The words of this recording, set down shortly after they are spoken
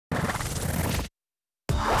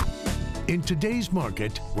In today's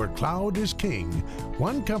market, where cloud is king,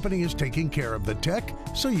 one company is taking care of the tech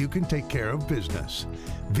so you can take care of business.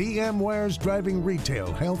 VMware's driving retail,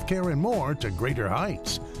 healthcare, and more to greater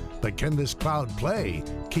heights. But can this cloud play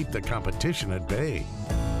keep the competition at bay?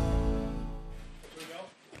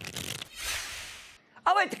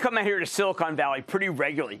 I like to come out here to Silicon Valley pretty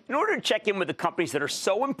regularly in order to check in with the companies that are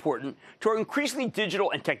so important to our increasingly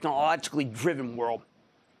digital and technologically driven world.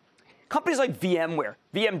 Companies like VMware,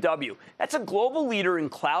 BMW, that's a global leader in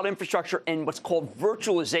cloud infrastructure and what's called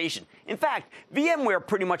virtualization. In fact, VMware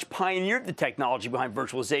pretty much pioneered the technology behind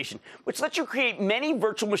virtualization, which lets you create many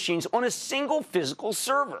virtual machines on a single physical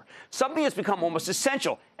server, something that's become almost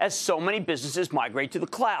essential as so many businesses migrate to the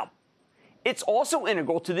cloud. It's also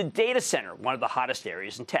integral to the data center, one of the hottest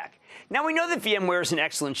areas in tech. Now, we know that VMware is in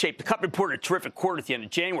excellent shape. The company reported a terrific quarter at the end of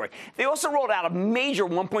January. They also rolled out a major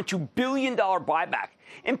 $1.2 billion buyback.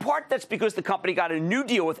 In part, that's because the company got a new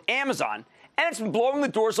deal with Amazon, and it's been blowing the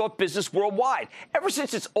doors off business worldwide ever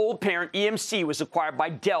since its old parent, EMC, was acquired by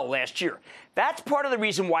Dell last year. That's part of the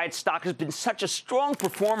reason why its stock has been such a strong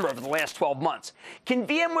performer over the last 12 months. Can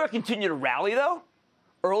VMware continue to rally, though?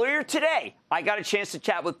 Earlier today, I got a chance to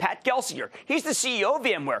chat with Pat Gelsinger. He's the CEO of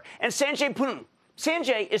VMware, and Sanjay Pune.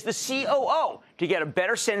 Sanjay is the COO, to get a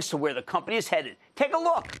better sense to where the company is headed. Take a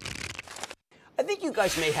look. I think you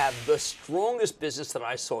guys may have the strongest business that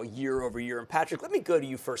I saw year over year. And Patrick, let me go to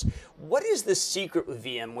you first. What is the secret with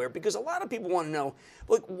VMware? Because a lot of people want to know,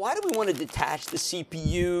 like, why do we want to detach the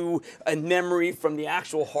CPU and memory from the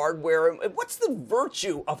actual hardware? And what's the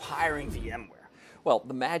virtue of hiring VMware? Well,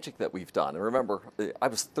 the magic that we've done, and remember, I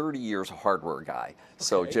was 30 years a hardware guy.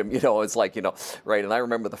 So, Jim, it's like, right, and I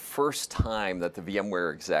remember the first time that the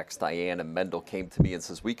VMware execs, Diane and Mendel, came to me and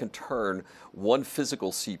says, we can turn one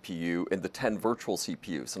physical CPU into 10 virtual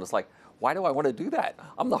CPUs. And it's like, why do I want to do that?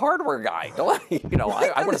 I'm the hardware guy. Don't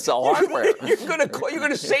I? I want to sell hardware. You're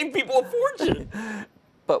going to save people a fortune.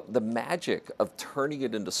 But the magic of turning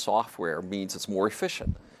it into software means it's more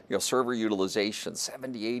efficient. Server utilization,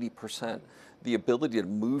 70, 80%. The ability to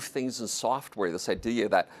move things in software, this idea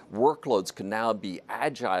that workloads can now be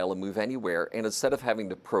agile and move anywhere, and instead of having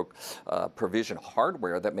to provision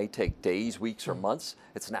hardware that may take days, weeks, or months,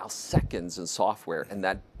 it's now seconds in software. And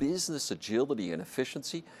that business agility and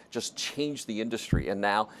efficiency just changed the industry. And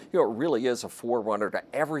now, it really is a forerunner to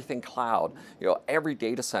everything cloud. Every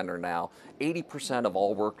data center now, 80% of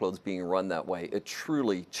all workloads being run that way. It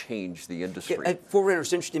truly changed the industry. Yeah, forerunner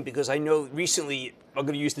is interesting because I know recently, I'm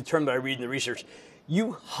going to use the term that I read in the research,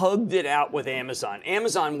 you hugged it out with Amazon.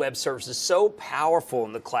 Amazon Web Services is so powerful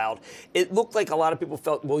in the cloud. It looked like a lot of people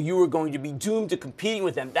felt, well, you were going to be doomed to competing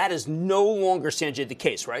with them. That is no longer, Sanjay, the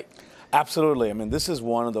case, right? Absolutely. I mean, this is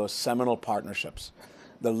one of those seminal partnerships.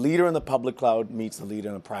 The leader in the public cloud meets the leader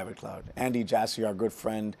in the private cloud. Andy Jassy, our good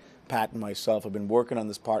friend, Pat and myself have been working on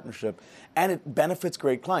this partnership, and it benefits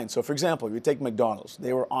great clients. So, for example, if you take McDonald's,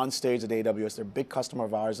 they were on stage at AWS. They're a big customer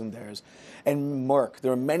of ours and theirs. And Merck,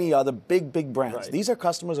 there are many other big brands. Right. These are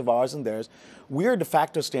customers of ours and theirs. We're de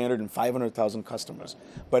facto standard in 500,000 customers.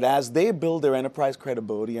 But as they build their enterprise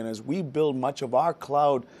credibility and as we build much of our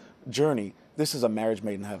cloud journey, this is a marriage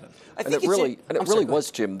made in heaven. And it really was,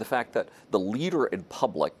 Jim, the fact that the leader in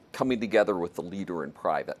public coming together with the leader in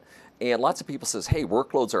private. And lots of people says, hey,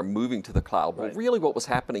 workloads are moving to the cloud. Right. Well, really what was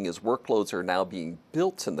happening is workloads are now being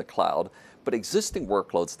built in the cloud, but existing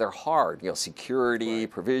workloads, they're hard. Security,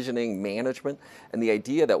 provisioning, management. And the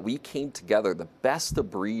idea that we came together, the best of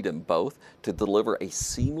breed in both, to deliver a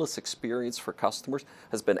seamless experience for customers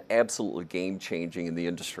has been absolutely game-changing in the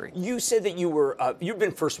industry. You said that you've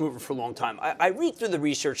been first mover for a long time. I read through the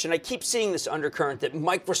research, and I keep seeing this undercurrent that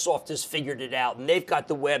Microsoft has figured it out, and they've got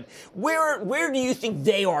the web. Where do you think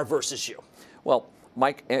they are versus you? Well,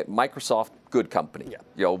 Microsoft, good company.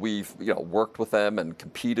 Yeah. We've worked with them and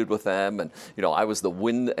competed with them, and I was the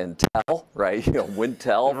Win and Tell, right?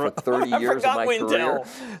 Wintel for 30 years of my career.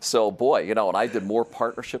 So boy, and I did more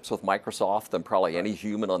partnerships with Microsoft than probably any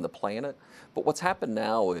human on the planet. But what's happened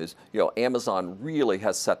now is, Amazon really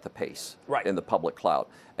has set the pace in the public cloud,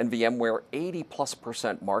 and VMware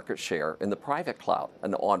 80+% market share in the private cloud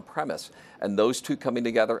and on-premise. And those two coming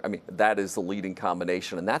together, I mean, that is the leading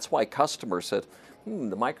combination, and that's why customers said,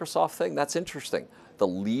 the Microsoft thing, that's interesting. the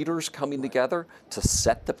leaders coming together to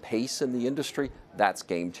set the pace in the industry, that's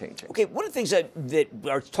game changing. Okay, one of the things that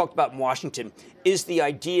are talked about in Washington is the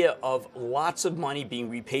idea of lots of money being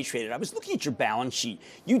repatriated. I was looking at your balance sheet.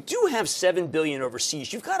 You do have $7 billion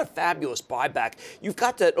overseas. You've got a fabulous buyback. You've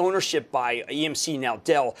got that ownership by EMC, now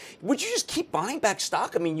Dell. Would you just keep buying back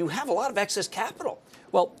stock? I mean, you have a lot of excess capital.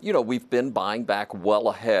 Well, we've been buying back well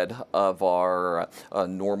ahead of our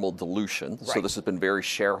normal dilution. Right. So this has been very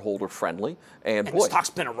shareholder friendly. And boy, the stock's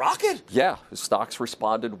been a rocket. Yeah, the stock's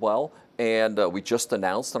responded well. And we just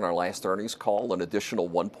announced on our last earnings call an additional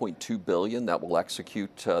 $1.2 billion that we'll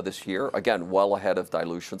execute this year. Again, well ahead of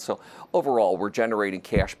dilution. So overall, we're generating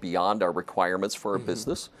cash beyond our requirements for our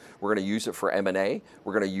business. We're going to use it for M&A.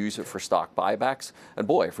 We're going to use it for stock buybacks. And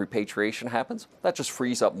boy, if repatriation happens, that just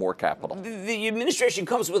frees up more capital. The administration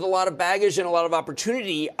comes with a lot of baggage and a lot of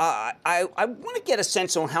opportunity. I want to get a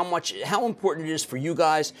sense on how important it is for you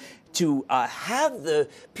guys to have the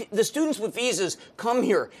students with visas come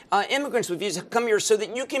here, immigrants with visas come here, so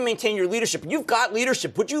that you can maintain your leadership. You've got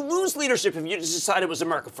leadership. Would you lose leadership if you just decided it was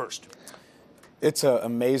America first? It's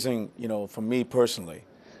amazing, for me personally.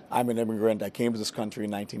 I'm an immigrant. I came to this country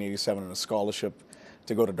in 1987 on a scholarship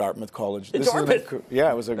to go to Dartmouth College. It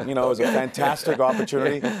was a fantastic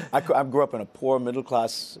opportunity. I grew up in a poor middle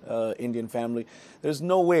class Indian family. There's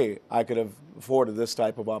no way I could have afforded this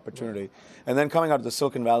type of opportunity. And then coming out of the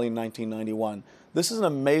Silicon Valley in 1991, this is an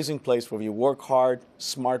amazing place where if you work hard,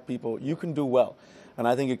 smart people, you can do well. And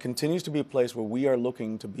I think it continues to be a place where we are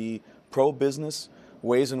looking to be pro-business,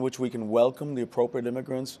 ways in which we can welcome the appropriate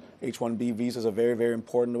immigrants. H-1B visas are very, very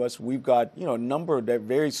important to us. We've got a number of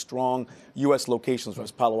very strong U.S. locations, whether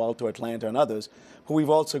it's Palo Alto, Atlanta, and others. But we've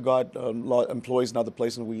also got a lot of employees in other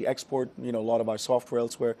places. We export a lot of our software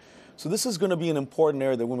elsewhere. So this is going to be an important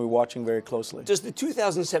area that we'll be watching very closely. Does the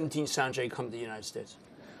 2017 Sanjay come to the United States?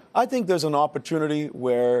 I think there's an opportunity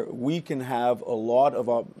where we can have a lot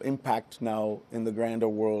of impact now in the grander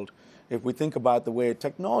world. If we think about the way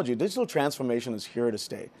technology, digital transformation is here to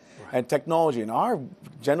stay. Right. And technology, and our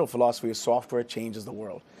general philosophy is software changes the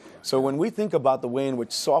world. So when we think about the way in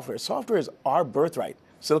which software is our birthright,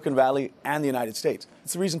 Silicon Valley and the United States.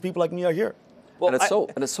 It's the reason people like me are here. Well,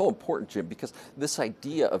 and it's so important, Jim, because this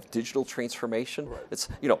idea of digital transformation, it's,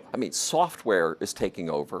 software is taking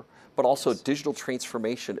over, but also digital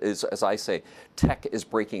transformation is, as I say, tech is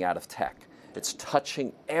breaking out of tech. It's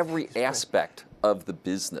touching every aspect of the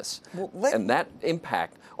business. And that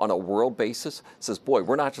impact on a world basis says, boy,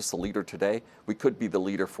 we're not just the leader today, we could be the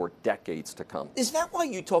leader for decades to come. Is that why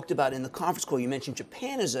you talked about in the conference call, you mentioned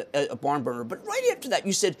Japan as a barn burner, but right after that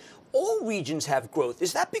you said all regions have growth.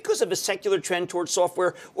 Is that because of a secular trend towards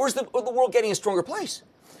software, or is the world getting a stronger place?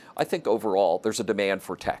 I think overall there's a demand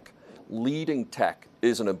for tech. Leading tech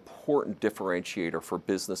is an important differentiator for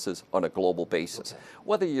businesses on a global basis. Okay.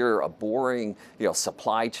 Whether you're a boring,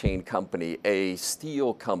 supply chain company, a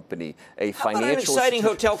steel company, a How about an exciting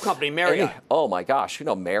hotel company, Marriott? Oh my gosh,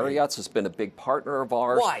 Marriott's has been a big partner of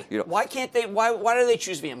ours. Why? Why can't they? Why do they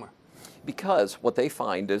choose VMware? Because what they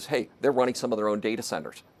find is, hey, they're running some of their own data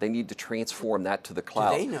centers. They need to transform that to the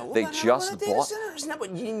cloud. Do they know they about just how to run a data center? Isn't that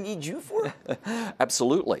what you need you for?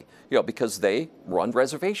 Absolutely. Because they run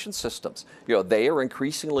reservation systems. They are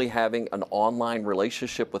increasingly having an online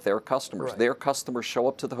relationship with their customers. Right. Their customers show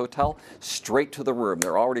up to the hotel, straight to the room.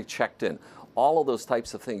 They're already checked in. All of those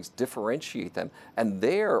types of things differentiate them, and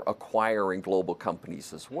they're acquiring global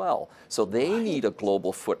companies as well. So they need a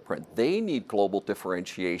global footprint. They need global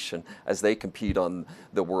differentiation as they compete on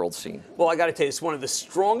the world scene. Well, I got to tell you, it's one of the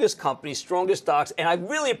strongest companies, strongest stocks, and I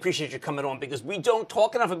really appreciate you coming on because we don't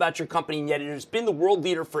talk enough about your company, and yet it has been the world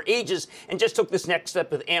leader for ages and just took this next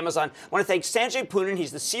step with Amazon. I want to thank Sanjay Poonen,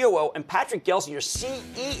 he's the COO, and Patrick Gelsinger,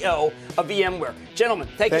 CEO of VMware. Gentlemen,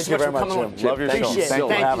 thank you so much for coming on. Love your show.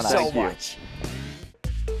 Thank you so much.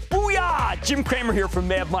 Booyah! Jim Cramer here from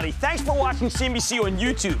Mad Money. Thanks for watching CNBC on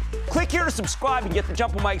YouTube. Click here to subscribe and get the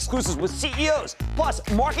jump on my exclusives with CEOs, plus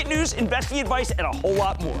market news, investing advice, and a whole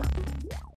lot more.